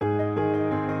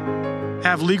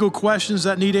Have legal questions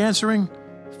that need answering?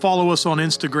 Follow us on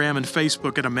Instagram and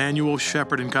Facebook at Emmanuel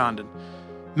Shepherd and Condon.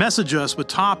 Message us with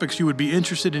topics you would be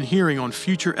interested in hearing on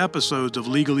future episodes of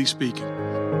Legally Speaking.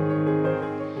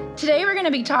 Today we're going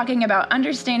to be talking about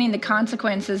understanding the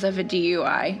consequences of a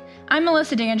DUI. I'm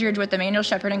Melissa Dandridge with Emmanuel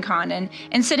Shepherd and Condon,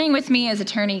 and sitting with me is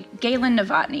attorney Galen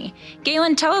Novotny.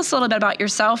 Galen, tell us a little bit about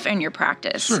yourself and your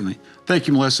practice. Certainly. Thank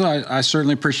you, Melissa. I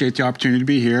certainly appreciate the opportunity to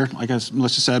be here. Like as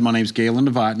Melissa said, my name is Galen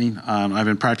Novotny. I've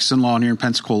been practicing law here in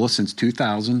Pensacola since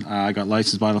 2000. I got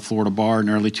licensed by the Florida Bar in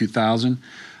early 2000.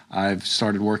 I've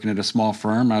started working at a small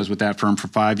firm. I was with that firm for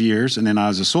 5 years, and then I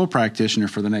was a sole practitioner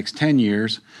for the next 10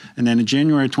 years. And then in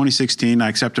January 2016, I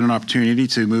accepted an opportunity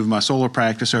to move my solo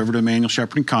practice over to Emmanuel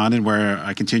Shepherd and Condon, where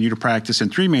I continue to practice in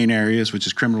three main areas, which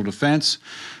is criminal defense,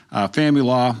 family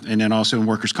law, and then also in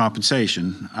workers'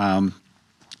 compensation.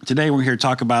 Today, we're here to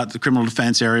talk about the criminal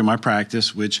defense area of my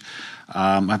practice, which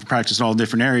I've practiced in all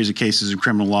different areas of cases in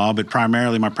criminal law, but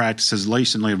primarily my practice has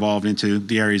recently evolved into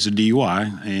the areas of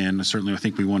DUI. And certainly, I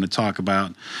think we want to talk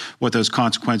about what those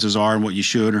consequences are and what you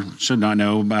should or should not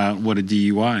know about what a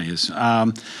DUI is.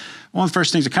 One of the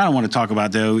first things I kind of want to talk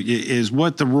about, though, is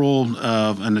what the role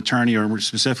of an attorney, or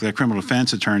specifically a criminal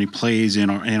defense attorney, plays in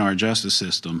our justice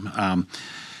system.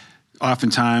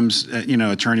 Oftentimes,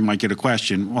 attorney might get a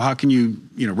question, well, how can you,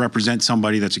 represent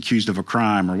somebody that's accused of a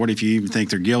crime, or what if you even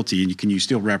think they're guilty and can you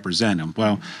still represent them?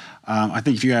 Well, I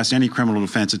think if you ask any criminal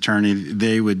defense attorney,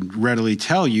 they would readily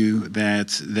tell you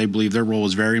that they believe their role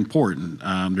is very important.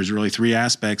 There's really three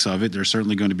aspects of it. There's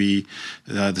certainly going to be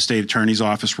the state attorney's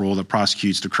office role that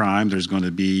prosecutes the crime. There's going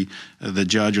to be the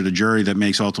judge or the jury that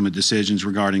makes ultimate decisions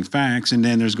regarding facts. And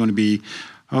then there's going to be,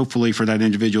 hopefully, for that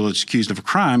individual that's accused of a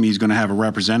crime, he's going to have a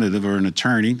representative or an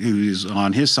attorney who is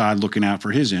on his side looking out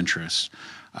for his interests.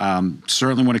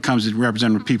 Certainly when it comes to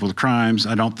representing people with crimes,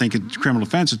 I don't think criminal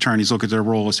defense attorneys look at their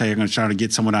role as, hey, I'm going to try to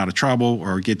get someone out of trouble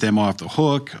or get them off the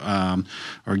hook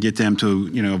or get them to,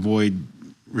 avoid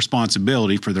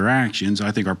responsibility for their actions.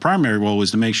 I think our primary role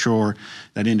is to make sure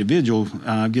that individual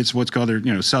gets what's called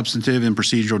their, substantive and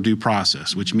procedural due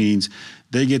process, which means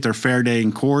they get their fair day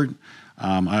in court.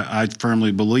 I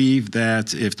firmly believe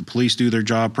that if the police do their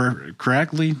job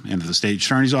correctly, and if the state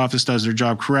attorney's office does their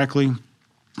job correctly,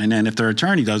 and then if their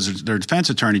defense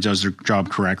attorney does their job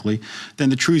correctly, then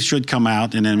the truth should come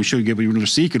out, and then we should get what we're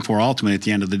seeking for ultimately at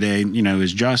the end of the day,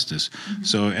 is justice. Mm-hmm.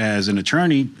 So as an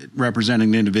attorney representing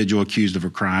an individual accused of a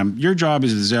crime, your job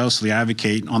is to zealously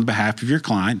advocate on behalf of your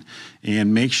client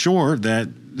and make sure that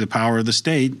the power of the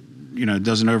state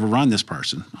doesn't overrun this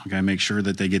person. Okay, make sure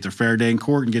that they get their fair day in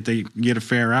court and get a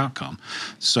fair outcome.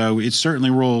 So it's certainly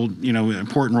an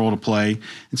important role to play,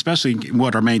 especially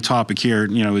what our main topic here,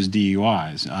 is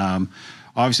DUIs.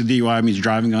 Obviously, DUI means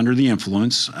driving under the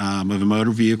influence of a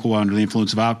motor vehicle under the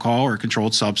influence of alcohol or a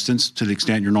controlled substance to the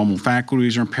extent your normal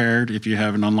faculties are impaired if you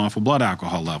have an unlawful blood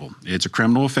alcohol level. It's a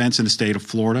criminal offense in the state of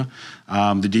Florida.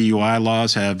 The DUI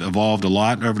laws have evolved a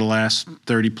lot over the last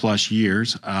 30-plus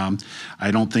years. I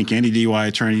don't think any DUI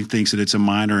attorney thinks that it's a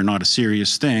minor or not a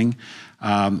serious thing.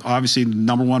 Obviously, the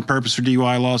number one purpose for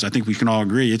DUI laws, I think we can all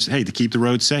agree, it's, hey, to keep the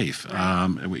road safe.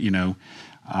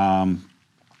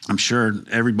 I'm sure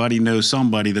everybody knows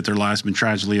somebody that their life's been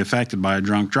tragically affected by a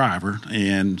drunk driver.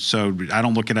 And so I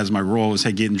don't look at it as my role as,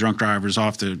 hey, getting drunk drivers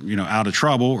off out of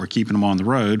trouble or keeping them on the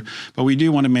road. But we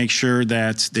do want to make sure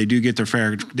that they do get their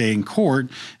fair day in court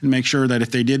and make sure that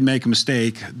if they did make a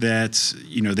mistake, that,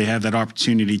 they have that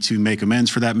opportunity to make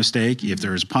amends for that mistake. If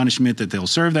there is a punishment, that they'll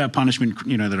serve that punishment,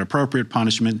 that appropriate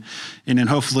punishment, and then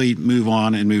hopefully move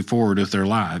on and move forward with their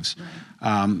lives. Right.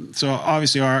 So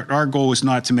obviously our goal is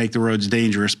not to make the roads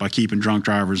dangerous by keeping drunk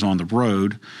drivers on the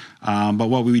road. But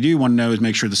what we do want to know is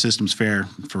make sure the system's fair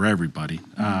for everybody.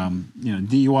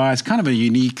 DUI is kind of a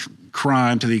unique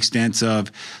crime to the extent of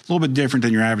a little bit different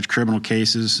than your average criminal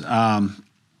cases.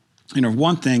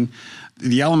 One thing,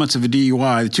 the elements of a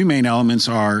DUI, the two main elements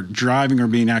are driving or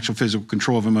being in actual physical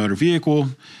control of a motor vehicle.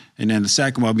 And then the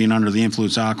second one being under the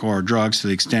influence of alcohol or drugs to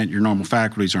the extent your normal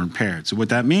faculties are impaired. So what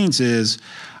that means is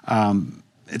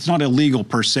it's not illegal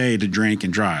per se to drink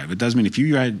and drive. It does mean if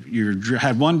you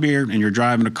had one beer and you're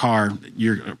driving a car,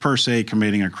 you're per se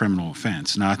committing a criminal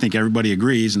offense. Now, I think everybody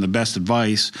agrees, and the best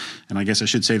advice, and I guess I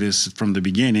should say this from the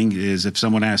beginning, is if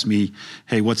someone asks me,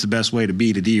 hey, what's the best way to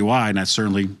beat a DUI? And that's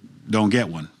certainly don't get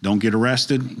one. Don't get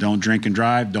arrested. Don't drink and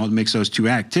drive. Don't mix those two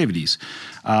activities.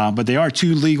 But they are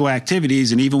two legal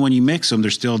activities, and even when you mix them,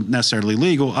 they're still necessarily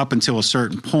legal up until a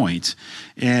certain point.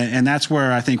 And that's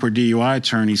where I think where DUI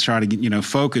attorneys try to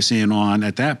focus in on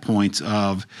at that point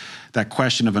of that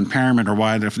question of impairment or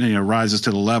why it rises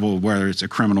to the level of whether it's a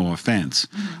criminal offense.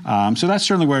 So that's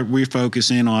certainly what we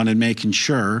focus in on and making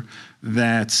sure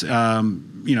that,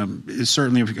 is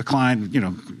certainly a client,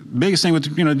 biggest thing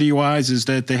with, DUIs is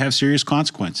that they have serious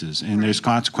consequences, and there's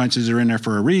consequences that are in there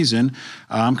for a reason,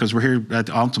 because we're here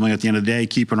ultimately at the end of the day,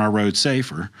 keeping our roads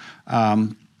safer.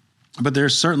 But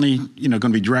there's certainly, going to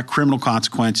be direct criminal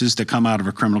consequences that come out of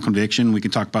a criminal conviction. We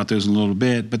can talk about those in a little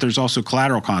bit, but there's also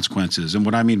collateral consequences. And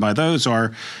what I mean by those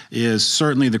is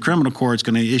certainly the criminal court's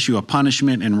going to issue a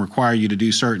punishment and require you to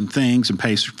do certain things and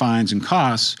pay fines and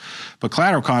costs. But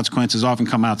collateral consequences often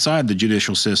come outside the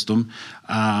judicial system,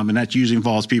 and that usually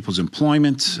involves people's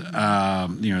employment,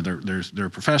 their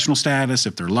professional status,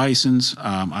 if they're licensed.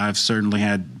 I've certainly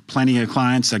had plenty of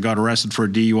clients that got arrested for a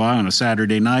DUI on a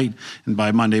Saturday night, and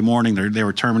by Monday morning they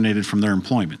were terminated from their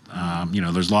employment.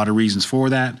 There's a lot of reasons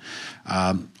for that.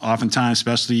 Oftentimes,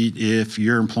 especially if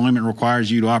your employment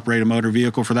requires you to operate a motor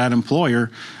vehicle for that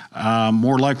employer,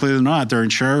 more likely than not, their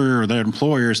insurer or their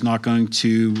employer is not going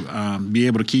to be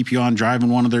able to keep you on driving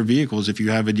one of their vehicles if you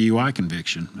have a DUI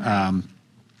conviction.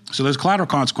 So those collateral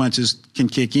consequences can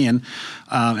kick in.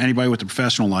 Anybody with a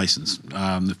professional license.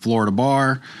 The Florida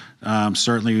bar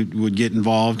certainly would get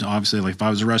involved. Obviously, like if I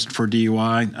was arrested for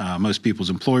DUI, most people's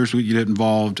employers would get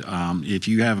involved. If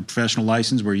you have a professional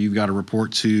license where you've got to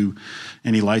report to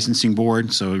any licensing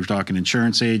board, so we're talking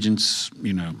insurance agents,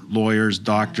 lawyers,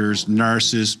 doctors,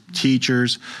 nurses,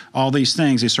 teachers, all these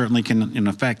things, they certainly can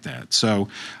affect that. So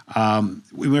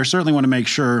we certainly want to make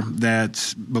sure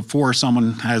that before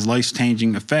someone has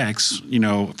life-changing effects,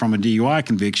 from a DUI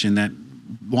conviction, that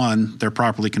one, they're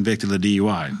properly convicted of the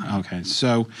DUI. Okay,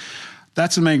 so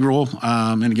that's the main rule.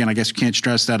 And again, I guess you can't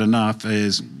stress that enough,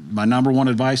 is my number one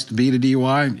advice to beat a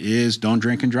DUI is don't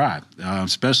drink and drive.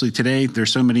 Especially today,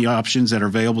 there's so many options that are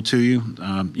available to you.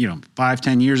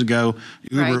 5-10 years ago,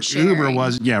 Uber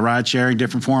was, ride sharing,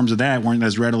 different forms of that weren't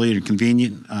as readily and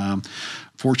convenient.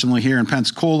 Fortunately, here in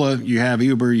Pensacola, you have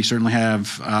Uber, you certainly have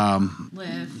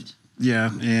Lyft.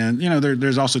 Yeah, and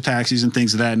there's also taxis and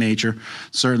things of that nature.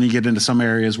 Certainly get into some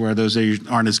areas where those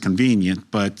aren't as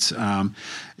convenient, but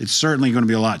it's certainly going to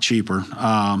be a lot cheaper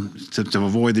to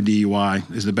avoid the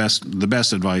DUI is the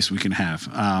best advice we can have.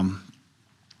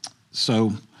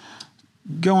 So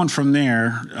going from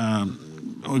there,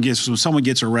 I guess when someone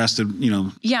gets arrested,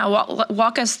 Yeah,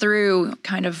 walk us through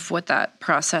kind of what that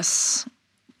process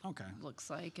looks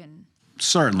like. And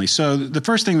certainly. So the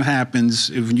first thing that happens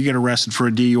when you get arrested for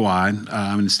a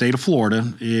DUI in the state of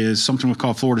Florida is something we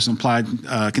call Florida's implied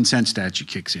consent statute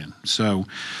kicks in. So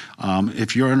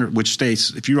if you're under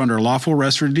a lawful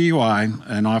arrest for a DUI,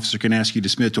 an officer can ask you to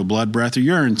submit to a blood, breath, or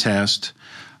urine test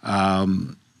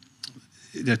to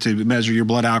measure your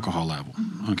blood alcohol level.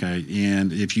 Okay,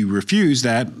 and if you refuse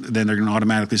that, then they're going to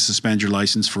automatically suspend your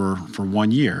license for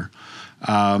 1 year.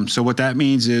 So what that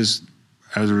means is,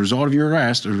 as a result of your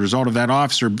arrest, as a result of that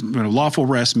officer, lawful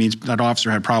arrest means that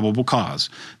officer had probable cause.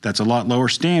 That's a lot lower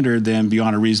standard than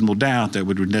beyond a reasonable doubt that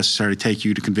would necessarily take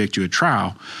you to convict you at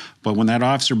trial. But when that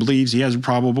officer believes he has a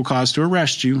probable cause to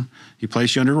arrest you, he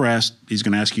places you under arrest, he's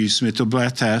going to ask you to submit to a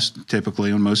breath test,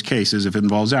 typically in most cases if it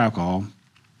involves alcohol.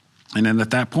 And then at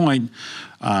that point,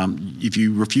 if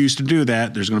you refuse to do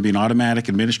that, there's going to be an automatic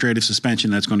administrative suspension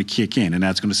that's going to kick in, and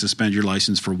that's going to suspend your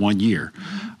license for 1 year.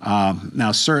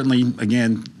 Now, certainly,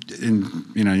 again, in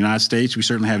the United States, we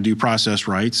certainly have due process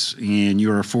rights, and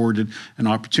you are afforded an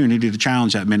opportunity to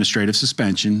challenge that administrative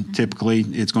suspension. Typically,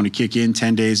 it's going to kick in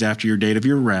 10 days after your date of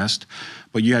your arrest.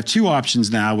 But you have two options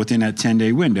now within that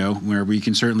 10-day window where we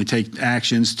can certainly take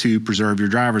actions to preserve your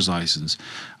driver's license.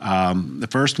 The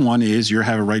first one is you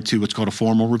have a right to what's called a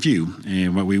formal review.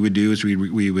 And what we would do is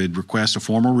we would request a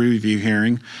formal review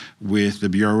hearing with the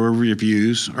Bureau of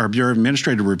Reviews or Bureau of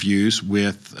Administrative Reviews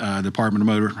with the Department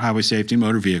of Highway Safety and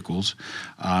Motor Vehicles.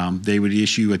 They would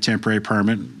issue a temporary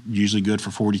permit, usually good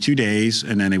for 42 days,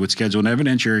 and then they would schedule an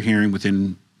evidentiary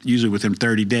hearing usually within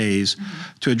 30 days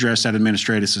to address that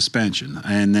administrative suspension.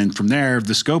 And then from there,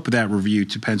 the scope of that review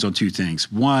depends on two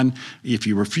things. One, if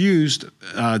you refused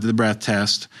the breath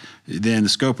test, then the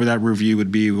scope of that review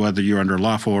would be whether you're under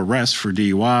lawful arrest for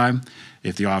DUI,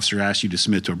 if the officer asked you to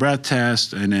submit to a breath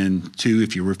test, and then two,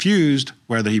 if you refused,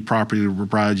 whether he properly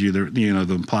provided you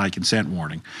the implied consent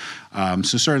warning.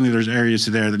 So certainly there's areas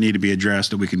there that need to be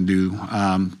addressed that we can do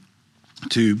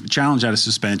to challenge out a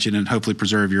suspension and hopefully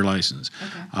preserve your license.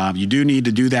 Okay. You do need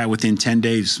to do that within 10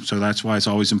 days. So that's why it's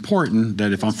always important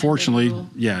that if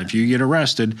if you get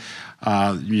arrested,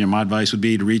 my advice would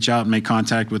be to reach out and make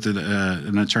contact with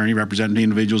an attorney representing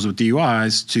individuals with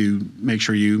DUIs to make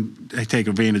sure you take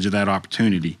advantage of that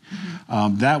opportunity.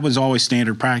 That was always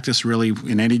standard practice, really,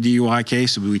 in any DUI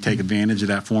case. We take advantage of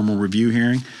that formal review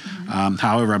hearing.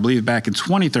 However, I believe back in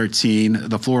 2013,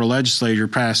 the Florida legislature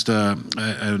passed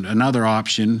another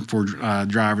option for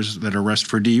drivers that are arrested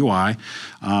for DUI.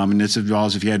 And this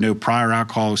involves if you had no prior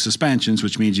alcohol suspensions,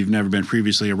 which means you've never been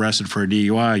previously arrested for a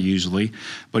DUI usually.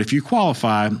 But if you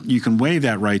qualify, you can waive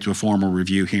that right to a formal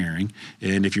review hearing.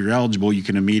 And if you're eligible, you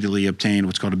can immediately obtain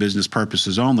what's called a business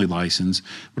purposes only license,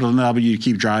 which will enable you to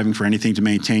keep driving for anything to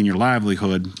maintain your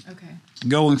livelihood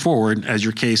going forward as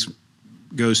your case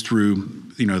goes through,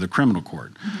 the criminal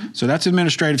court. So that's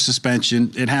administrative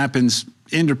suspension. It happens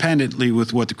independently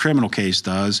with what the criminal case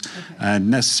does.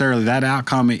 Necessarily that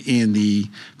outcome in the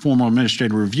formal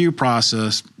administrative review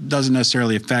process doesn't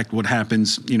necessarily affect what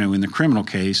happens, in the criminal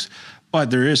case. But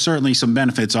there is certainly some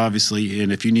benefits, obviously,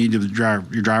 and if you need to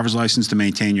drive your driver's license to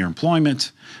maintain your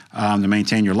employment, to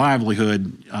maintain your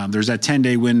livelihood, there's that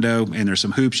 10-day window, and there's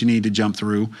some hoops you need to jump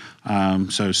through.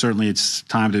 So certainly it's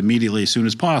time to immediately, as soon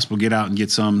as possible, get out and get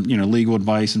some, legal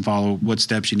advice and follow what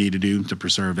steps you need to do to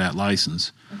preserve that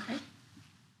license.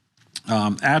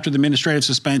 After the administrative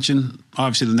suspension,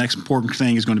 obviously the next important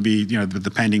thing is going to be,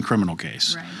 the pending criminal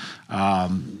case.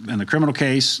 In the criminal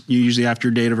case, you usually after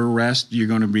your date of arrest, you're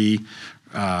going to be,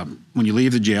 when you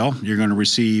leave the jail, you're going to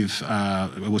receive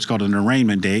what's called an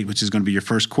arraignment date, which is going to be your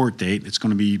first court date. It's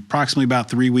going to be approximately about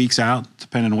 3 weeks out,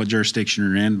 depending on what jurisdiction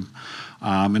you're in.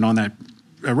 And on that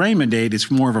arraignment date, it's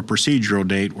more of a procedural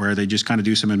date where they just kind of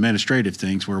do some administrative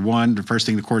things where the first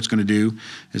thing the court's going to do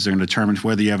is they're going to determine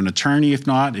whether you have an attorney. If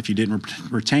not, if you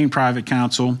didn't retain private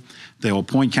counsel, they'll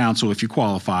appoint counsel if you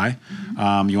qualify.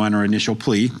 You enter an initial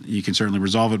plea. You can certainly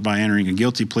resolve it by entering a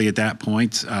guilty plea at that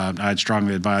point. I'd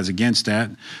strongly advise against that.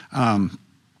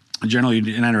 Generally,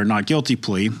 you enter a not guilty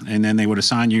plea, and then they would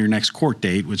assign you your next court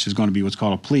date, which is going to be what's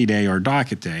called a plea day or a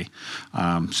docket day.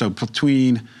 So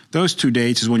between those two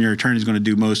dates is when your attorney is going to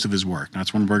do most of his work.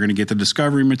 That's when we're going to get the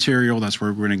discovery material. That's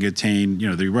where we're going to obtain,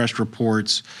 the arrest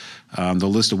reports, the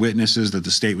list of witnesses that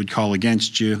the state would call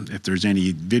against you. If there's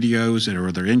any videos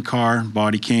or they're in car,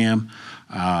 body cam,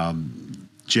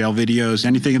 jail videos,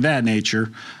 anything of that nature,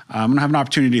 I'm going to have an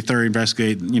opportunity to thoroughly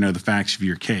investigate, the facts of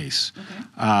your case.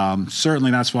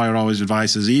 Certainly, that's why I would always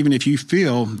advise is even if you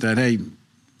feel that, hey,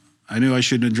 I knew I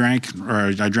shouldn't have drank,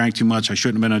 or I drank too much, I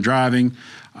shouldn't have been driving.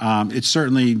 It's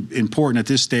certainly important at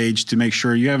this stage to make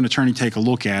sure you have an attorney take a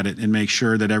look at it and make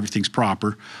sure that everything's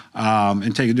proper,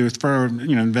 and do a thorough,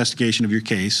 investigation of your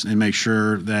case and make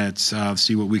sure that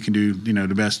see what we can do,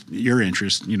 to best your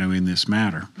interest, in this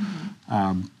matter.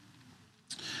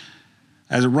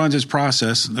 As it runs its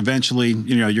process, eventually,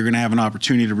 you're going to have an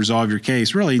opportunity to resolve your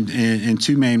case really in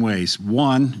two main ways.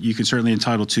 One, you can certainly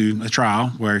entitle to a trial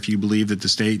where if you believe that the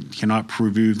state cannot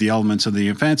prove the elements of the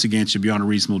offense against you beyond a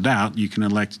reasonable doubt, you can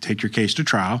elect to take your case to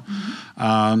trial.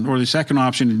 Or the second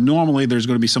option, normally there's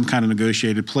going to be some kind of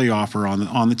negotiated plea offer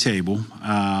on the table.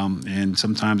 And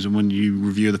sometimes when you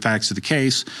review the facts of the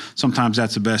case, sometimes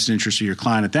that's the best interest of your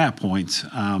client at that point.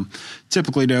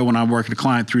 Typically, though, when I'm working a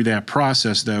client through that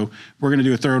process, though, we're going to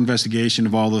do a thorough investigation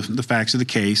of all the facts of the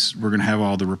case. We're going to have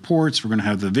all the reports. We're going to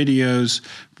have the videos.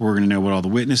 We're going to know what all the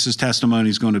witnesses' testimony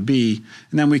is going to be.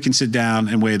 And then we can sit down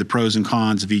and weigh the pros and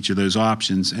cons of each of those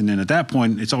options. And then at that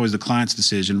point, it's always the client's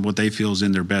decision, what they feel is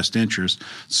in their best interest.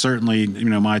 Certainly,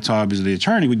 my job as the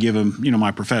attorney would give them,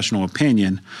 my professional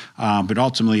opinion. But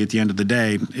ultimately, at the end of the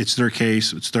day, it's their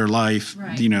case. It's their life.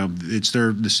 Right. It's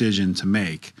their decision to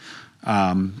make.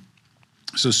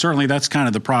 So certainly that's kind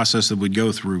of the process that we'd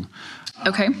go through.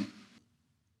 Okay.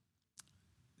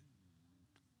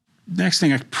 Next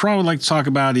thing I'd probably like to talk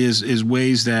about is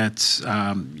ways that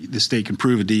the state can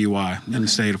prove a DUI in the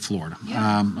state of Florida.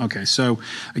 Yeah. Okay, so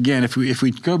again, if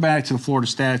we go back to the Florida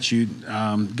statute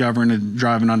governing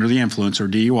driving under the influence or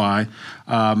DUI,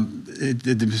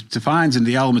 it defines in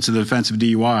the elements of the offense of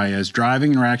DUI as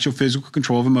driving or actual physical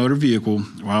control of a motor vehicle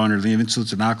while under the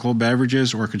influence of alcohol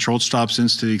beverages or a controlled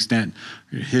substance to the extent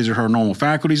his or her normal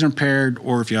faculties are impaired,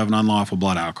 or if you have an unlawful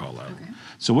blood alcohol level. Okay.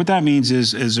 So what that means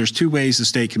is there's two ways the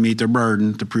state can meet their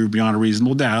burden to prove beyond a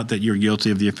reasonable doubt that you're guilty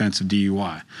of the offense of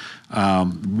DUI.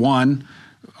 One,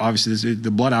 obviously, is the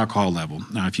blood alcohol level.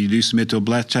 Now, if you do submit to a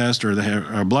blood test or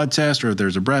if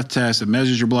there's a breath test that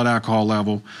measures your blood alcohol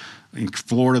level, in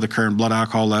Florida, the current blood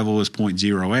alcohol level is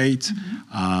 0.08.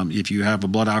 Mm-hmm. If you have a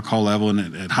blood alcohol level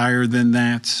at higher than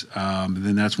that,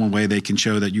 then that's one way they can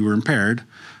show that you were impaired.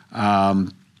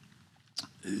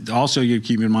 Also, you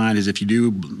keep in mind is if you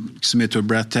do submit to a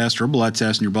breath test or a blood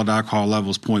test and your blood alcohol level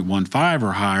is 0.15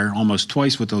 or higher, almost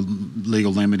twice what the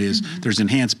legal limit is, there's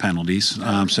enhanced penalties.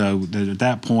 So at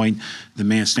that point, the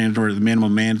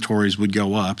minimum mandatories would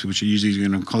go up, which usually is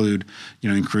going to include,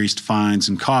 increased fines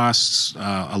and costs,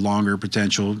 a longer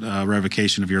potential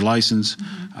revocation of your license.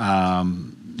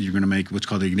 You're going to make what's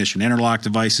called the ignition interlock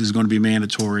device is going to be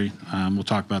mandatory. We'll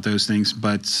talk about those things,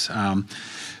 but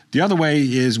the other way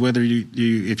is whether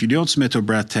if you don't submit to a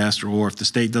breath test or if the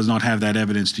state does not have that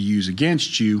evidence to use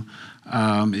against you,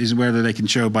 is whether they can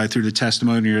show through the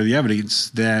testimony or the evidence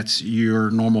that your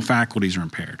normal faculties are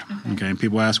impaired. Okay. And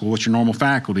people ask, well, what's your normal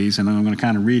faculties? And I'm going to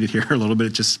kind of read it here a little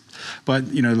bit. But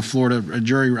the Florida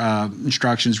jury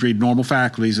instructions read normal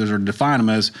faculties as are define them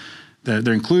as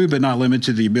they're include but not limited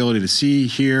to the ability to see,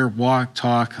 hear, walk,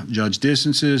 talk, judge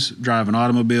distances, drive an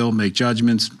automobile, make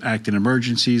judgments, act in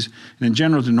emergencies, and in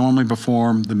general to normally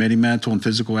perform the many mental and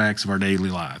physical acts of our daily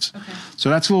lives. Okay.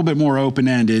 So that's a little bit more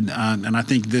open-ended, and I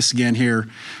think this again here,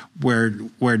 where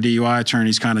DUI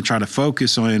attorneys kind of try to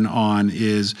focus on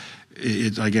is,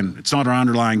 it's not our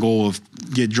underlying goal of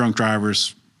get drunk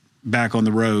drivers back on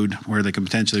the road where they can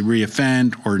potentially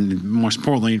reoffend or, most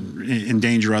importantly,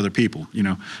 endanger other people.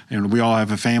 And we all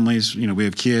have families. We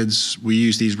have kids. We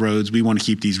use these roads. We want to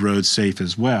keep these roads safe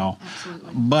as well.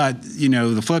 Absolutely. But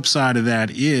the flip side of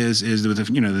that is that the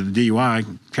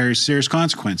DUI carries serious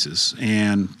consequences,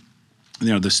 and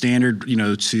the standard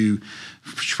to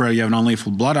show you have an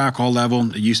unlethal blood alcohol level.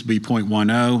 It used to be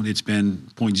 0.10. It's been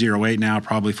 0.08 now,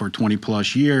 probably for 20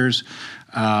 plus years.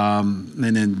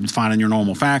 And then finding your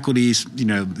normal faculties,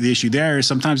 the issue there is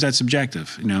sometimes that's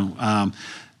subjective.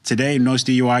 Today, in most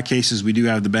DUI cases, we do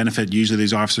have the benefit. Usually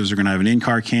these officers are going to have an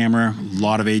in-car camera. A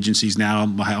lot of agencies now,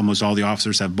 almost all the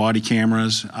officers have body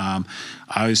cameras. I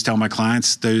always tell my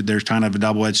clients they're kind of a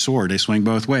double-edged sword. They swing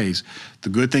both ways. The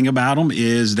good thing about them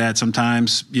is that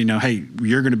sometimes, hey,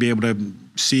 you're going to be able to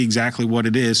see exactly what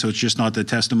it is. So it's just not the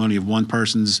testimony of one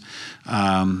person's,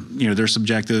 their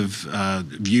subjective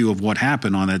view of what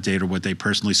happened on that date or what they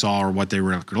personally saw or what they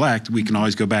recollect. We can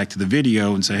always go back to the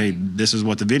video and say, hey, this is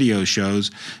what the video shows.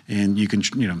 And you can,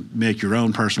 make your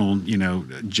own personal,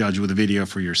 judge with the video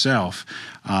for yourself.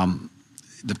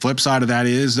 The flip side of that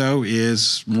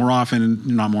is more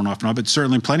often, not more often, but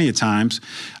certainly plenty of times,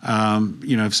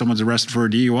 if someone's arrested for a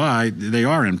DUI, they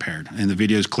are impaired. And the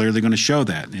video is clearly going to show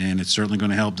that. And it's certainly going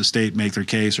to help the state make their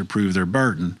case or prove their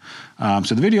burden.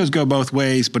 So the videos go both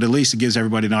ways, but at least it gives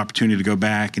everybody an opportunity to go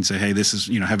back and say, hey, this is,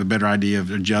 have a better idea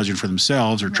of judging for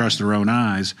themselves or trust their own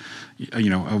eyes,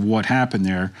 of what happened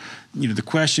there. The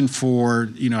question for,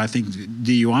 I think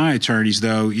DUI attorneys,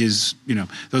 though, is,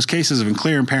 those cases of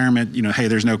clear impairment, hey,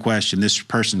 there's no question this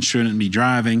person shouldn't be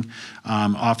driving.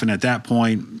 Often at that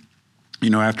point,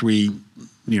 after we,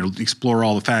 explore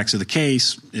all the facts of the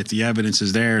case, if the evidence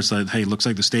is there, it's like, hey, it looks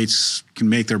like the states can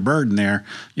make their burden there,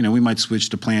 we might switch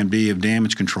to plan B of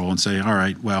damage control and say, all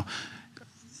right, well,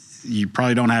 you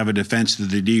probably don't have a defense to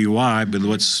the DUI, but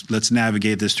let's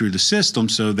navigate this through the system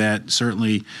so that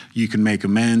certainly you can make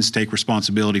amends, take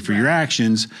responsibility for your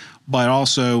actions, but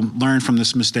also learn from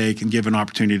this mistake and give an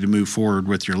opportunity to move forward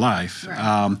with your life.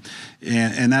 Right.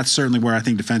 And that's certainly where I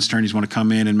think defense attorneys want to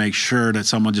come in and make sure that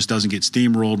someone just doesn't get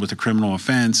steamrolled with a criminal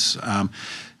offense.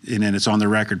 And then it's on the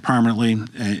record permanently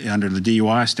under the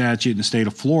DUI statute in the state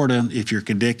of Florida. If you're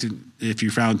convicted, if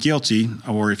you're found guilty,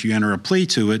 or if you enter a plea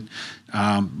to it,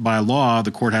 by law, the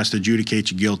court has to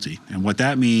adjudicate you guilty. And what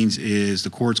that means is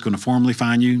the court's going to formally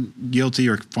find you guilty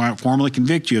or formally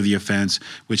convict you of the offense,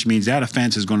 which means that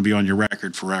offense is going to be on your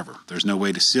record forever. There's no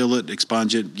way to seal it,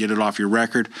 expunge it, get it off your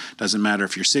record. Doesn't matter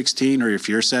if you're 16 or if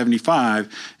you're 75.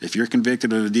 If you're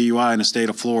convicted of a DUI in the state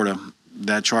of Florida,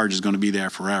 that charge is going to be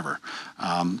there forever.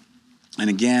 And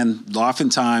again,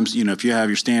 oftentimes, if you have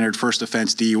your standard first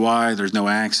offense DUI, there's no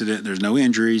accident, there's no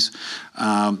injuries.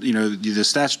 The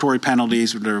statutory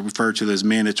penalties are referred to as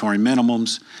mandatory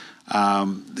minimums.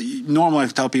 Normally, I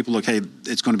tell people, look, hey,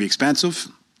 it's going to be expensive.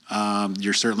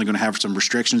 You're certainly going to have some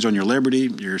restrictions on your liberty.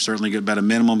 You're certainly about a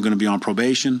minimum going to be on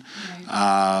probation.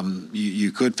 Right.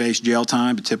 You could face jail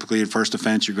time, but typically at first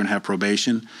offense, you're going to have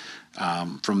probation.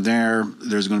 From there,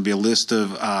 there's going to be a list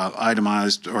of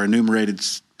itemized or enumerated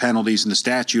penalties in the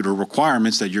statute or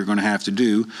requirements that you're going to have to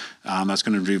do. That's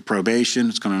going to do probation.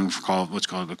 It's going to call what's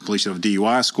called the completion of a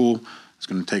DUI school. It's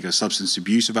going to take a substance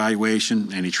abuse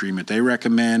evaluation, any treatment they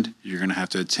recommend. You're going to have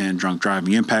to attend drunk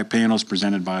driving impact panels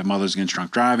presented by Mothers Against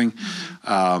Drunk Driving.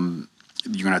 Mm-hmm.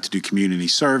 You're going to have to do community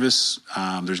service.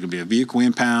 There's going to be a vehicle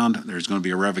impound. There's going to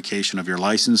be a revocation of your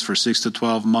license for 6 to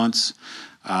 12 months.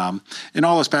 In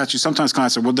all those statutes, sometimes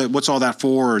clients say, well, what's all that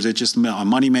for? Or is it just a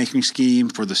money-making scheme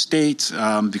for the state?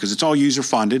 Because it's all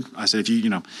user-funded. I said,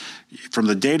 from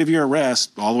the date of your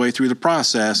arrest all the way through the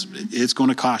process, it's going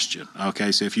to cost you.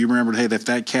 Okay, so if you remember, hey, if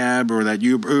that cab or that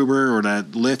Uber or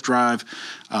that Lyft drive,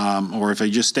 or if they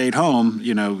just stayed home,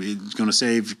 it's going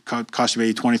to cost you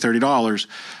maybe $20, $30.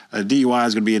 A DUI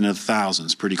is going to be into the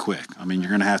thousands pretty quick. I mean, you're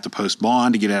going to have to post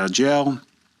bond to get out of jail.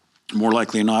 More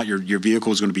likely than not, your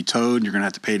vehicle is going to be towed, and you're going to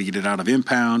have to pay to get it out of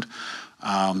impound.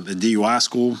 The DUI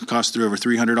school costs over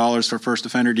 $300 for first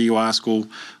offender DUI school.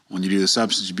 When you do the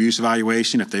substance abuse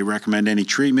evaluation, if they recommend any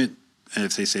treatment, and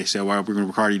if they say, well, we're going to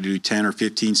require you to do 10 or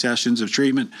 15 sessions of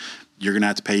treatment, you're going to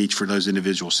have to pay each for those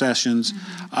individual sessions.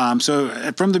 So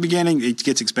from the beginning, it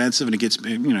gets expensive, and it gets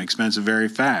expensive very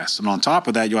fast. And on top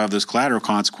of that, you'll have those collateral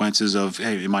consequences of,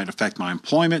 hey, it might affect my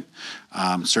employment.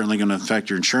 Certainly going to affect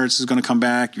your insurance is going to come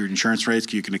back. Your insurance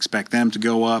rates, you can expect them to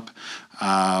go up.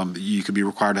 You could be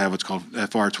required to have what's called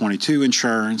FR22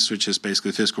 insurance, which is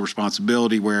basically fiscal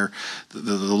responsibility, where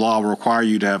the law will require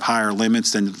you to have higher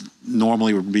limits than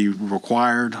normally would be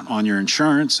required on your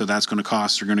insurance. So that's going to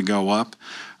costs are going to go up.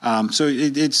 So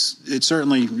it's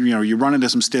certainly, you run into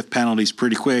some stiff penalties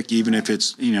pretty quick, even if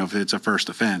it's a first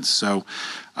offense. So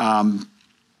going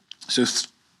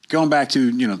back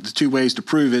to, the two ways to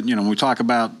prove it, when we talk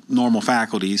about normal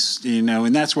faculties,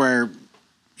 and that's where,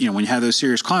 when you have those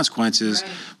serious consequences,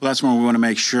 right. Well, that's when we want to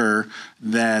make sure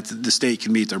that the state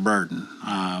can meet their burden,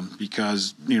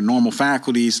 because normal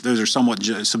faculties, those are somewhat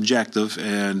subjective,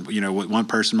 and what one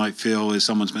person might feel is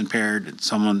someone's been impaired, and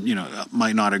someone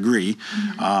might not agree.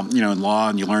 In law,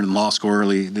 and you learn in law school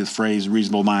early, the phrase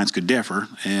 "reasonable minds could differ,"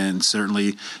 and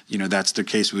certainly that's the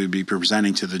case we would be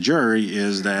presenting to the jury.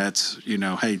 Is that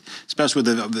hey, especially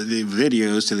with the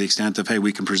videos, to the extent of, hey,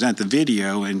 we can present the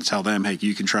video and tell them, hey,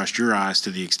 you can trust your eyes to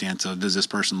the extent of, does this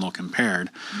person look impaired,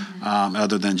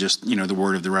 other than just the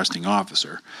word of the arresting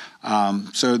officer.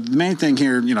 So the main thing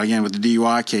here, again, with the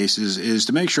DUI cases is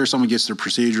to make sure someone gets their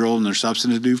procedural and their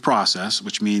substantive due process,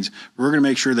 which means we're going to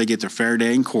make sure they get their fair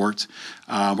day in court.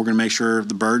 We're going to make sure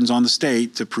the burden's on the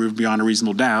state to prove beyond a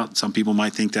reasonable doubt. Some people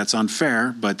might think that's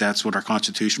unfair, but that's what our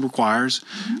Constitution requires.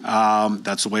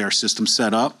 That's the way our system's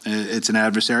set up. It's an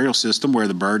adversarial system where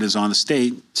the burden is on the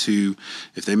state to,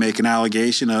 if they make an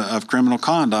allegation of criminal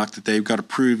conduct, that they've got to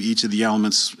prove each of the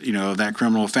elements, of that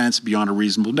criminal offense beyond a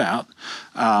reasonable doubt.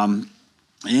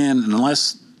 And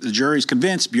unless the jury's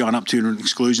convinced beyond up to an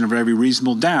exclusion of every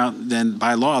reasonable doubt, then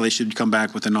by law they should come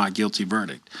back with a not guilty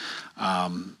verdict.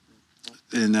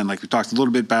 And then, like we talked a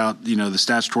little bit about, the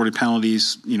statutory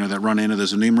penalties, that run into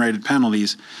those enumerated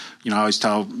penalties. I always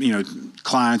tell,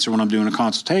 clients, or when I'm doing a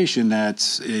consultation, that,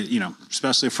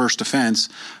 especially a first offense,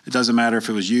 it doesn't matter if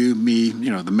it was you, me,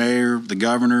 the mayor, the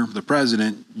governor, the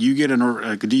president. You get a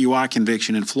DUI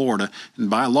conviction in Florida, and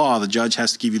by law, the judge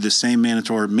has to give you the same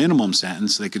mandatory minimum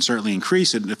sentence. They could certainly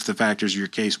increase it if the factors of your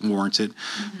case warrants it,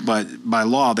 but by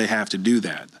law, they have to do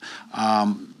that.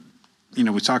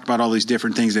 We talked about all these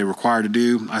different things they require to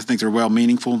do. I think they're well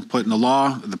meaningful put in the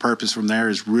law. The purpose from there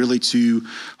is really to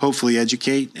hopefully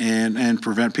educate and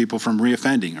prevent people from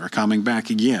reoffending or coming back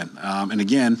again. And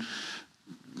again,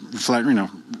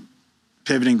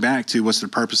 pivoting back to what's the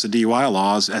purpose of DUI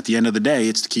laws, at the end of the day,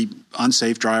 it's to keep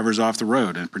unsafe drivers off the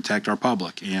road and protect our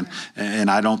public. And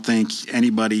I don't think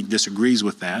anybody disagrees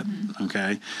with that,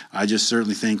 okay? I just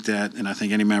certainly think that, and I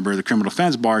think any member of the criminal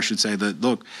defense bar should say that,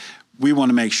 look, we want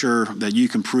to make sure that you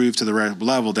can prove to the right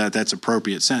level that that's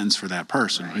appropriate sentence for that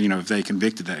person, right. If they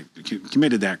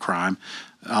committed that crime.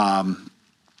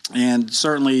 And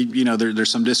certainly,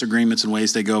 there's some disagreements in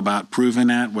ways they go about proving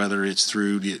that, whether it's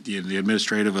through the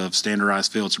administrative of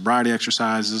standardized field sobriety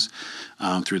exercises,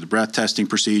 through the breath testing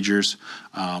procedures,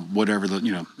 whatever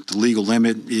the legal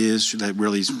limit is that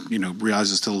really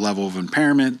rises to the level of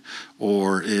impairment,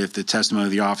 or if the testimony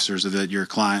of the officers that your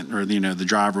client or the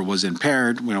driver was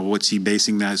impaired, what's he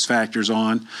basing those factors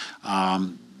on?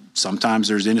 Sometimes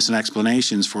there's innocent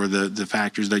explanations for the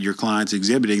factors that your client's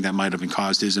exhibiting that might have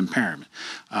caused his impairment.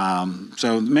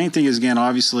 So the main thing is, again,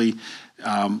 obviously,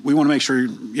 we want to make sure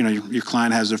your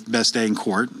client has their best day in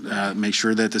court. Make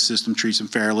sure that the system treats them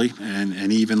fairly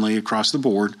and evenly across the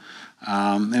board.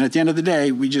 And at the end of the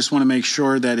day, we just want to make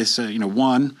sure that it's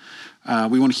one.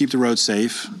 We want to keep the road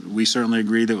safe. We certainly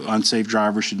agree that unsafe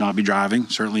drivers should not be driving.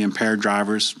 Certainly impaired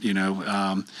drivers,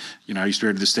 I used to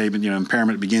hear the statement,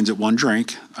 impairment begins at one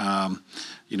drink.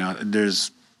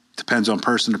 Depends on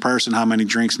person to person how many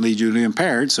drinks lead you to be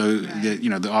impaired. So,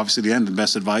 right. Obviously the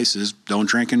best advice is don't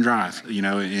drink and drive,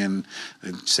 and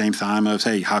at the same time of,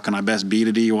 hey, how can I best beat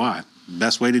a DUI?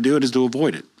 best way to do it is to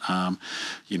avoid it.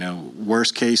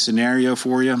 Worst case scenario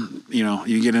for you,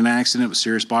 you get an accident with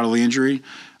serious bodily injury,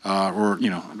 or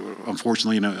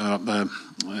unfortunately,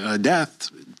 a death.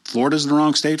 Florida's the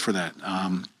wrong state for that.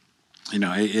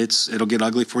 It'll get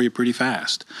ugly for you pretty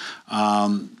fast.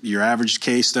 Your average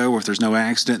case, though, if there's no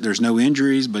accident, there's no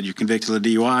injuries, but you're convicted of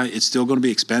DUI, it's still going to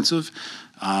be expensive.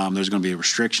 There's going to be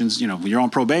restrictions. You're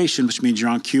on probation, which means you're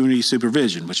on community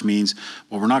supervision, which means,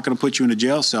 we're not going to put you in a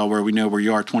jail cell where we know where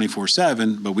you are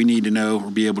 24/7, but we need to know or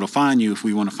be able to find you if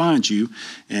we want to find you.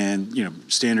 And,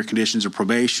 standard conditions of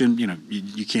probation,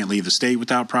 you can't leave the state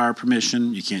without prior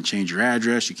permission. You can't change your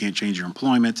address. You can't change your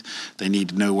employment. They need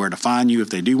to know where to find you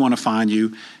if they do want to find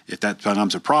you. If that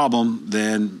becomes a problem,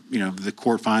 then, the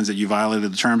court finds that you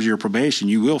violated the terms of your probation,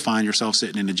 you will find yourself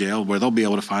sitting in a jail where they'll be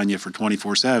able to find you for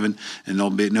 24/7, and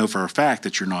they'll know for a fact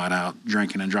that you're not out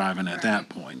drinking and driving at that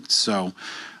point. So,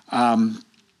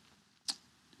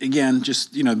 again,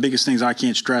 just, the biggest things I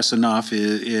can't stress enough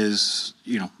is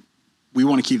we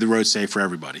want to keep the road safe for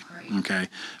everybody. Right. Okay.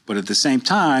 But at the same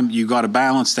time, you got to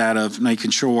balance that of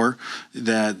making sure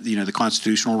that, the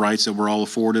constitutional rights that we're all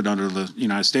afforded under the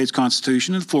United States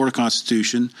Constitution and the Florida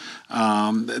Constitution,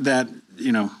 that,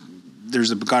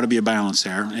 there's got to be a balance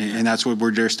there. And that's what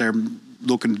we're just there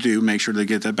looking to do, make sure they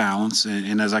get that balance.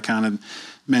 And as I kind of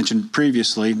mentioned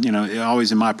previously,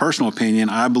 always in my personal opinion,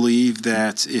 I believe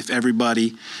that if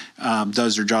everybody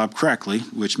does their job correctly,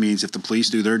 which means if the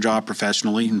police do their job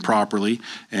professionally and properly,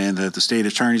 and that the state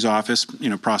attorney's office,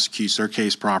 prosecutes their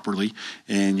case properly,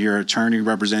 and your attorney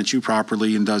represents you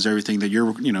properly and does everything that you're,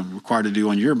 required to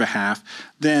do on your behalf,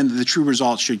 then the true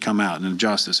results should come out in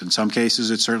justice. In some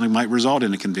cases, it certainly might result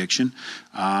in a conviction,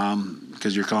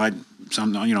 because your client,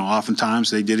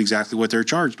 oftentimes they did exactly what they're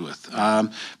charged with.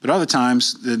 But other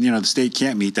times, the state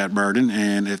can't meet that burden,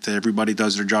 and if everybody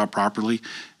does their job properly,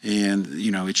 and,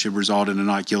 it should result in a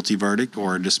not guilty verdict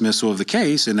or a dismissal of the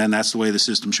case, and then that's the way the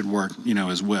system should work,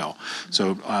 as well.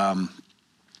 So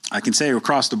I can say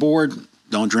across the board,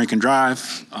 don't drink and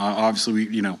drive. Obviously,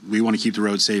 we want to keep the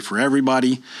road safe for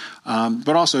everybody.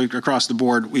 But also across the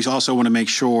board, we also want to make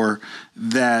sure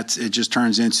that it just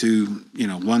turns into,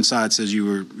 one side says you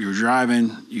were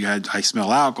driving, I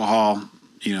smell alcohol.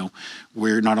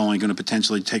 We're not only going to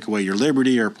potentially take away your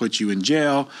liberty or put you in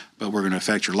jail, but we're going to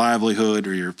affect your livelihood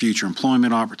or your future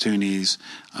employment opportunities,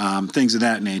 things of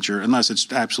that nature, unless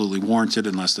it's absolutely warranted,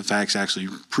 unless the facts actually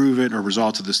prove it or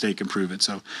results of the state can prove it.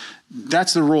 So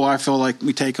that's the rule I feel like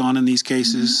we take on in these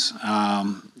cases,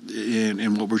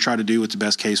 and what we're trying to do with the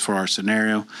best case for our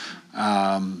scenario.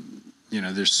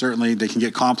 There's certainly, they can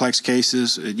get complex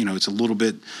cases. It's a little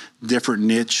bit different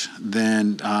niche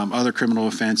than other criminal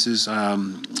offenses.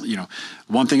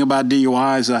 One thing about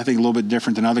DUIs, I think a little bit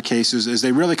different than other cases, is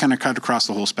they really kind of cut across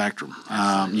the whole spectrum.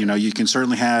 You can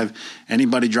certainly have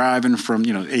anybody driving from,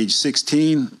 age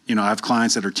 16. I have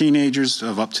clients that are teenagers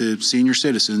of up to senior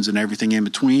citizens and everything in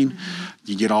between. Mm-hmm.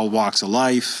 You get all walks of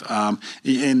life.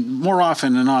 And more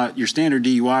often than not, your standard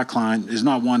DUI client is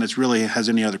not one that's really has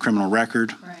any other criminal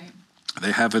record. Right.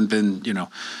 They haven't been,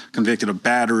 convicted of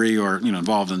battery or,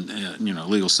 involved in,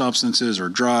 illegal substances or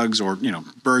drugs or,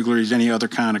 burglaries, any other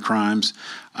kind of crimes.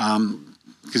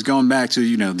 Because going back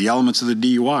to, the elements of the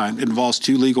DUI, it involves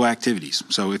two legal activities.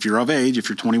 So if you're of age, if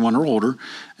you're 21 or older,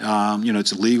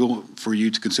 it's illegal for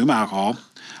you to consume alcohol.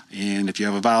 And if you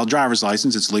have a valid driver's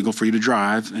license, it's legal for you to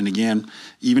drive. And again,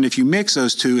 even if you mix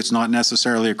those two, it's not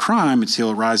necessarily a crime until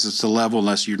it rises to the level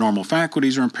unless your normal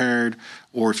faculties are impaired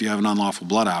or if you have an unlawful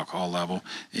blood alcohol level.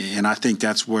 And I think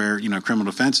that's where, criminal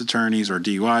defense attorneys or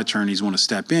DUI attorneys want to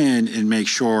step in and make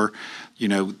sure,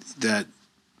 that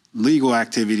legal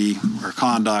activity or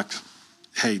conduct,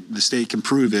 hey, the state can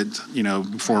prove it,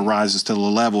 before it rises to the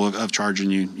level of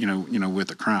charging you, with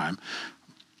a crime.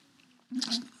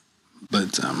 Okay.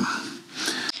 But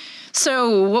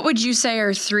so what would you say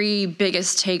are three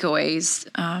biggest takeaways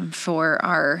for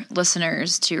our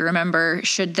listeners to remember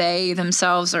should they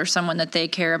themselves or someone that they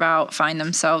care about find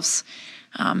themselves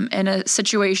in a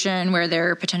situation where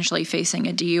they're potentially facing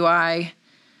a DUI?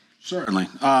 Certainly.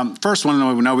 First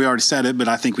one, we know we already said it, but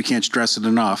I think we can't stress it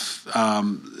enough.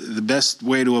 The best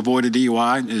way to avoid a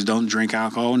DUI is don't drink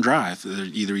alcohol and drive.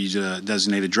 Either use a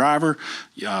designated driver,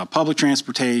 public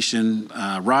transportation,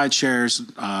 ride shares.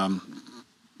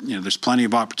 There's plenty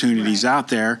of opportunities out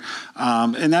there.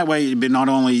 And that way, not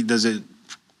only does it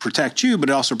protect you, but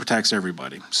it also protects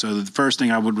everybody. So the first thing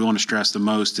I would want to stress the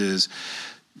most is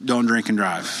don't drink and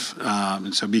drive.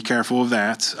 And so be careful of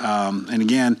that. And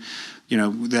again,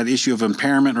 that issue of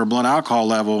impairment or blood alcohol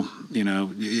level, we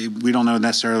don't know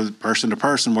necessarily person to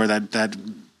person where that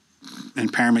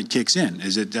impairment kicks in.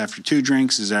 Is it after 2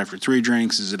 drinks? Is it after 3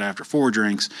 drinks? Is it after 4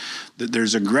 drinks?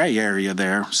 There's a gray area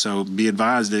there. So be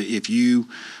advised that if you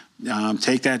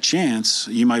take that chance,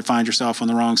 you might find yourself on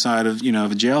the wrong side of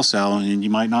a jail cell, and you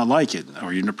might not like it,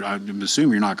 or I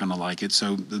assume you're not going to like it.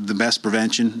 So the best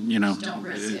prevention,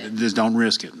 just don't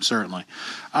risk it. Certainly.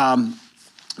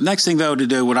 Next thing, though, to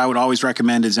do, what I would always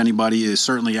recommend is anybody is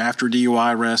certainly after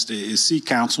DUI arrest is seek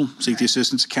counsel, seek the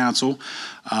assistance of counsel.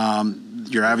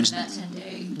 Your average.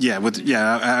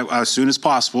 As soon as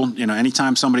possible.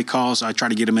 Anytime somebody calls, I try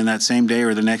to get them in that same day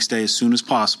or the next day as soon as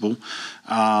possible.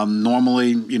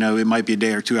 Normally, it might be a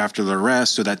day or 2 after the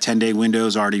arrest, so that 10-day window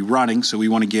is already running, so we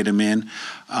want to get them in,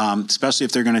 especially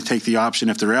if they're going to take the option,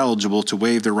 if they're eligible, to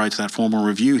waive their right to that formal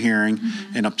review hearing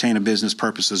and obtain a business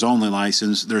purposes only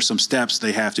license. There's some steps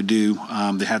they have to do.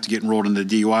 They have to get enrolled in the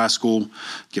DUI school,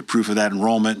 get proof of that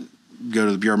enrollment, go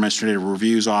to the Bureau of Administrative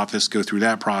Review's office, go through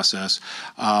that process.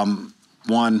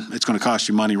 One, it's going to cost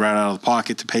you money right out of the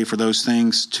pocket to pay for those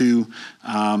things. 2,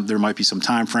 there might be some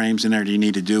time frames in there that you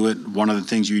need to do it. One of the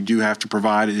things you do have to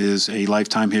provide is a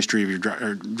lifetime history of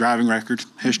your driving record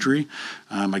history.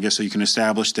 I guess so you can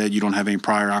establish that you don't have any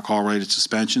prior alcohol-related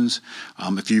suspensions.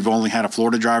 If you've only had a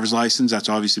Florida driver's license, that's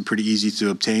obviously pretty easy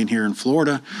to obtain here in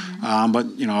Florida. But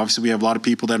obviously we have a lot of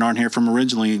people that aren't here from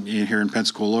originally here in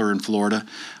Pensacola or in Florida.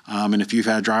 And if you've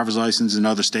had driver's license in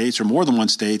other states or more than one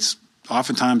states,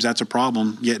 oftentimes that's a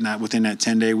problem getting that within that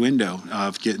 10-day window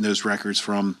of getting those records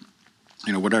from,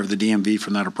 whatever the DMV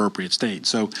from that appropriate state.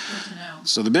 So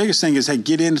the biggest thing is, hey,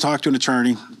 get in to talk to an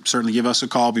attorney. Certainly give us a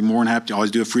call. Be more than happy to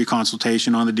always do a free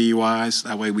consultation on the DUIs.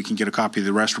 That way we can get a copy of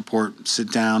the arrest report,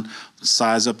 sit down,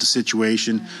 size up the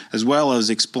situation, as well as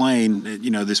explain,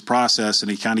 this process.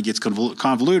 And it kind of gets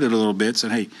convoluted a little bit. So,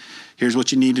 hey, here's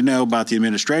what you need to know about the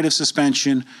administrative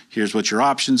suspension. Here's what your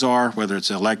options are, whether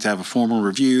it's elect to have a formal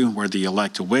review, whether you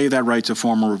elect to waive that right to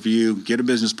formal review, get a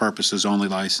business purposes only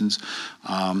license.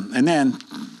 And then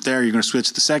there you're going to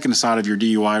switch the second side of your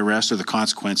DUI arrest, or the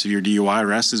consequence of your DUI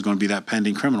arrest is going to be that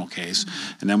pending criminal case.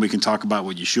 And then we can talk about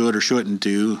what you should or shouldn't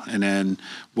do, and then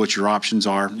what your options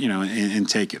are, and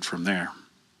take it from there.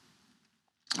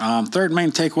 Third main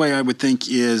takeaway I would think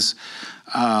is,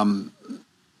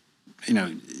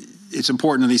 it's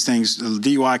important in these things.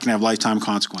 The DUI can have lifetime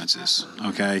consequences,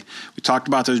 okay? We talked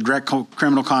about those direct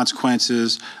criminal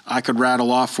consequences. I could rattle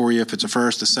off for you if it's a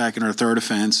first, a second, or a third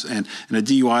offense, and a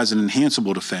DUI is an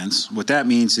enhanceable offense. What that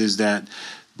means is that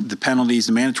the penalties,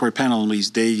 the mandatory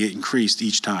penalties, they get increased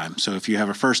each time. So if you have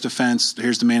a first offense,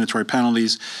 here's the mandatory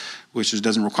penalties, which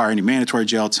doesn't require any mandatory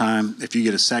jail time. If you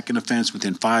get a second offense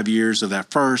within 5 years of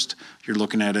that first, you're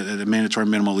looking at a mandatory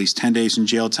minimum at least 10 days in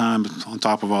jail time on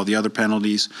top of all the other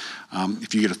penalties.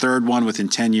 If you get a third one within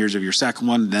 10 years of your second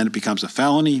one, then it becomes a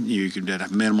felony. You can get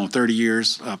a minimum of 30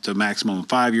 years up to a maximum of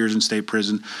 5 years in state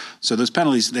prison. So those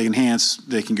penalties,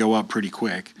 they can go up pretty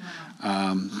quick.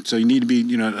 So you need to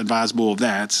be, advisable of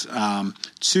that.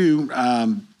 2,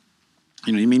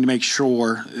 you need to make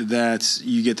sure that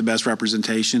you get the best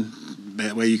representation.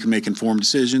 That way you can make informed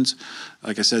decisions.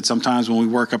 Like I said, sometimes when we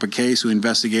work up a case, we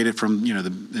investigate it from,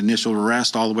 the initial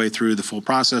arrest all the way through the full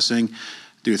processing,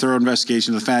 do a thorough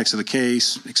investigation of the facts of the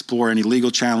case, explore any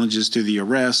legal challenges to the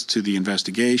arrest, to the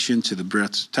investigation, to the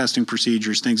breath testing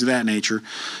procedures, things of that nature.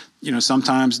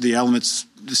 Sometimes the elements,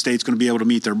 the state's going to be able to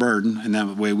meet their burden, and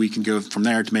that way we can go from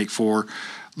there to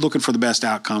looking for the best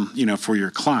outcome, for your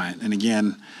client. And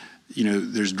again,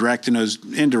 there's direct and those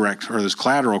indirect, or those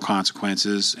collateral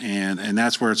consequences, and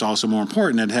that's where it's also more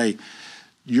important that, hey,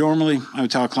 normally I would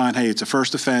tell a client, hey, it's a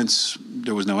first offense,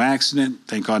 there was no accident,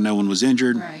 thank God no one was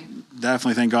injured, right.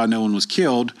 Definitely thank God no one was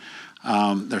killed.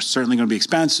 They're certainly going to be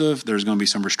expensive. There's going to be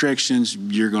some restrictions.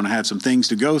 You're going to have some things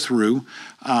to go through,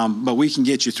 but we can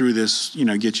get you through this,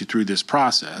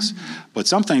 process. Mm-hmm. But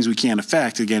some things we can't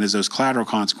affect, again, is those collateral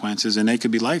consequences, and they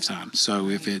could be lifetime. So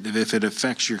if it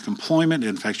affects your employment,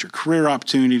 it affects your career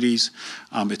opportunities,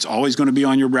 it's always going to be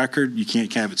on your record. You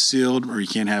can't have it sealed or you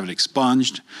can't have it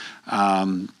expunged.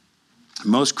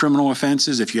 Most criminal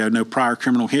offenses, if you have no prior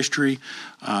criminal history,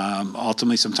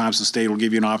 ultimately sometimes the state will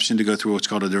give you an option to go through what's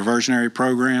called a diversionary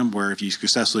program, where if you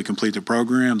successfully complete the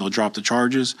program, they'll drop the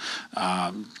charges.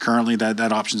 Currently,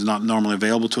 that option is not normally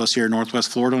available to us here in Northwest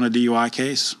Florida on a DUI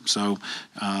case. So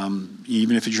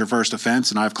even if it's your first offense,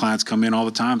 and I have clients come in all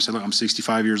the time, say, look, I'm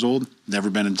 65 years old,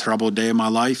 never been in trouble a day in my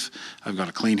life, I've got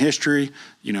a clean history,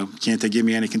 can't they give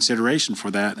me any consideration for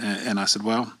that? And I said,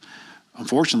 well,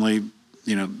 unfortunately,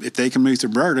 if they can meet their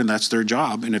burden, that's their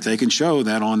job. And if they can show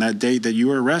that on that date that you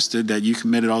were arrested, that you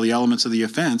committed all the elements of the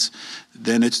offense,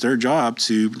 then it's their job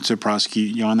to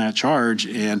prosecute you on that charge.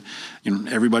 And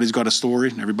everybody's got a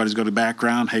story, everybody's got a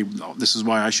background. Hey, this is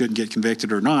why I shouldn't get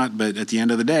convicted or not. But at the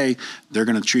end of the day, they're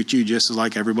going to treat you just as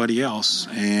like everybody else.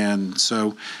 And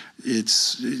so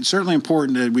it's certainly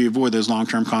important that we avoid those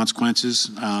long-term consequences.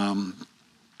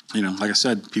 Like I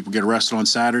said, people get arrested on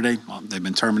Saturday. They've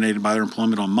been terminated by their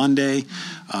employment on Monday.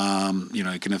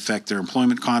 It can affect their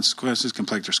employment consequences, can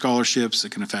affect their scholarships.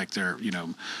 It can affect their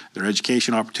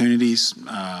education opportunities.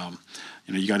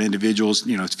 You got individuals,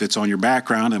 if it's on your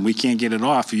background and we can't get it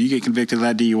off, if you get convicted of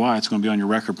that DUI, it's going to be on your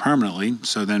record permanently.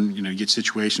 So then, you get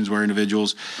situations where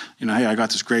individuals, hey, I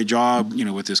got this great job,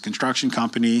 with this construction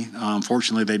company.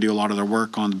 Fortunately, they do a lot of their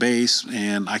work on the base,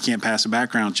 and I can't pass a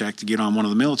background check to get on one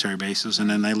of the military bases, and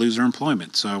then they lose their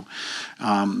employment. So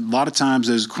a lot of times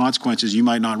those consequences you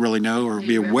might not really know or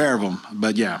be aware of them.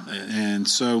 But yeah, and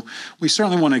so we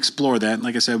certainly want to explore that.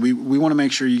 Like I said, we want to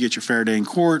make sure you get your fair day in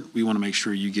court. We want to make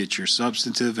sure you get your substantive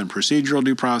and procedural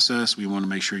due process. We want to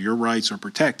make sure your rights are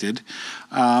protected,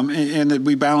 and that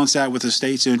we balance that with the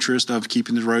state's interest of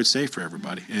keeping the roads safe for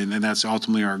everybody, and that's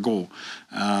ultimately our goal.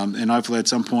 And hopefully at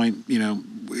some point,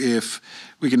 if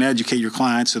we can educate your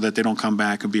clients so that they don't come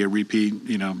back and be a repeat,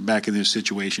 back in this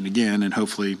situation again, and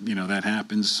hopefully, that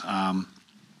happens. Right.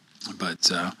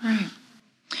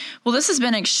 Well, this has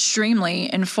been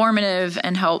extremely informative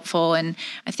and helpful, and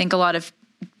I think a lot of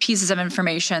pieces of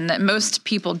information that most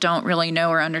people don't really know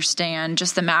or understand,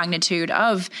 just the magnitude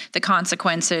of the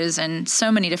consequences in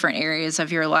so many different areas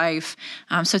of your life.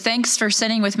 So thanks for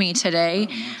sitting with me today.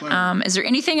 Is there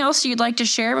anything else you'd like to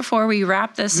share before we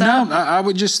wrap this up? No, I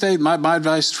would just say my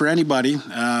advice for anybody,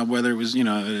 whether it was,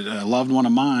 a loved one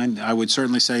of mine, I would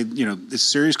certainly say, it's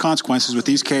serious consequences with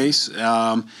these cases.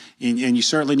 And you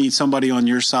certainly need somebody on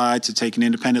your side to take an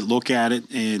independent look at it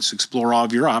and to explore all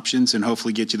of your options and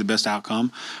hopefully get you the best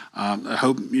outcome. I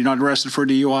hope you're not arrested for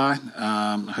DUI.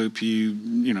 I hope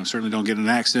you certainly don't get in an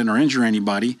accident or injure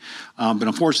anybody. But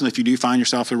unfortunately, if you do find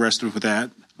yourself arrested with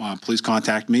that, please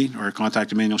contact me or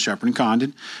contact Emanuel Shepard and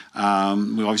Condon.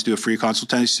 We always do a free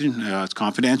consultation. It's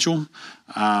confidential.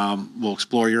 We'll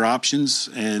explore your options,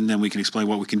 and then we can explain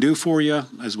what we can do for you,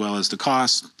 as well as the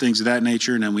costs, things of that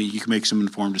nature, and then you can make some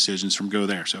informed decisions from go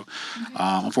there. So,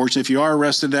 unfortunately, if you are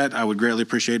arrested, I would greatly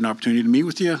appreciate an opportunity to meet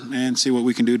with you and see what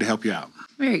we can do to help you out.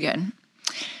 Very good.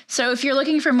 So if you're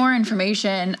looking for more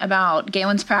information about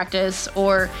Galen's practice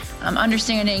or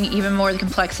understanding even more the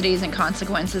complexities and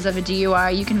consequences of a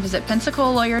DUI, you can visit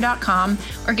PensacolaLawyer.com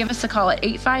or give us a call at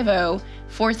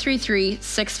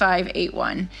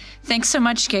 850-433-6581. Thanks so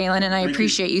much, Galen, and I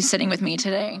appreciate you sitting with me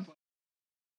today.